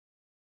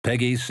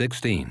Peggy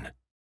 16.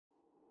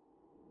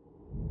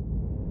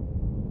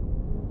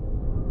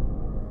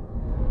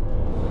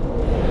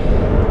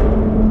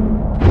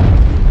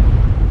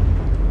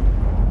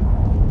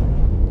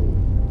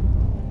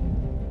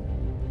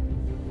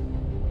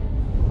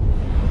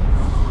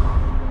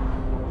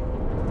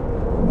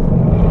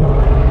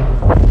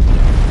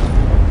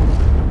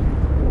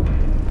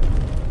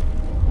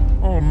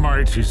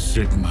 Almighty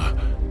Sigma,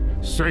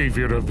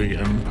 savior of the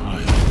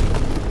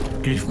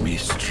Empire, give me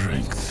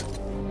strength.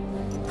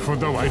 For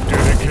though I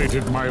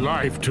dedicated my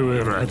life to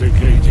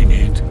eradicating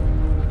it,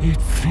 it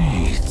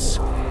feeds,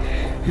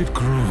 it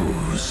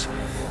grows,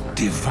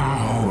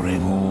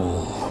 devouring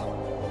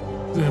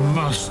all. There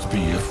must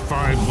be a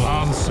final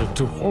answer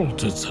to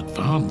halt its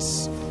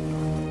advance.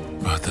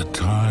 But the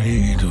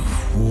tide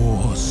of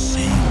war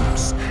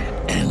seems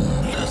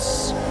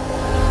endless.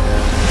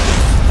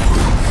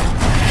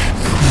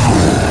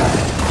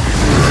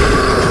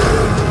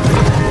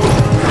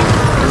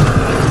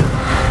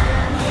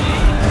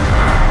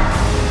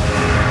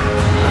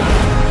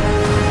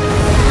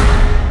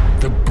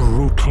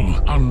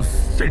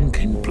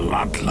 Unthinking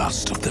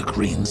bloodlust of the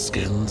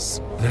greenskins,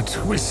 the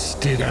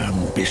twisted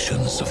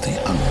ambitions of the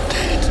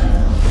undead.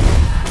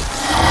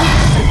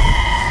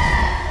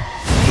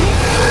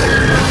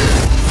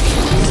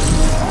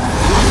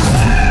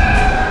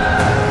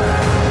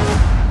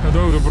 And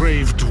though the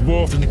brave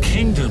dwarven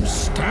kingdoms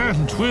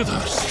stand with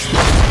us,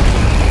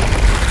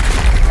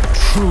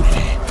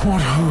 truly,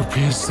 what hope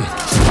is there?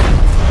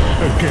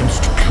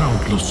 Against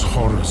countless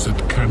horrors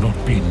that cannot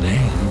be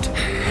named,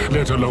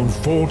 let alone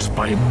fought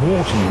by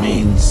mortal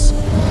means.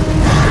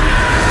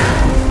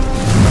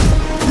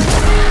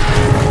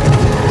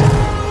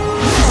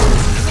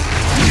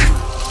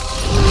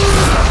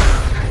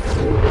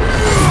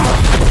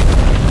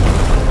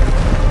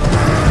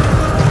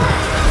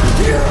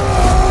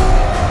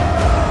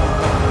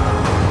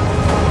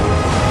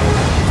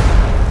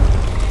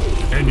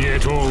 And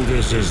yet all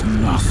this is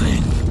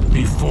nothing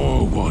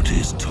before what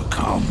is to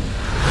come.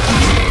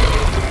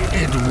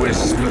 It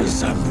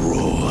whispers and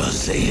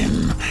roars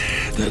in.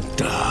 The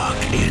dark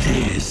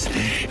it is.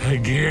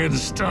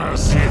 Against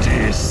us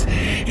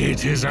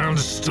it is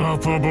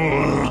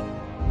unstoppable.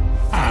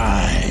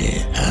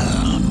 I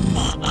am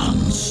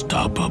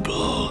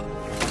unstoppable.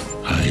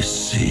 I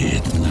see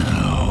it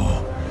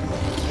now.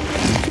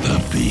 The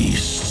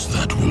beast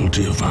that will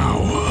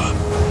devour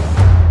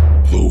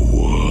the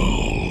world.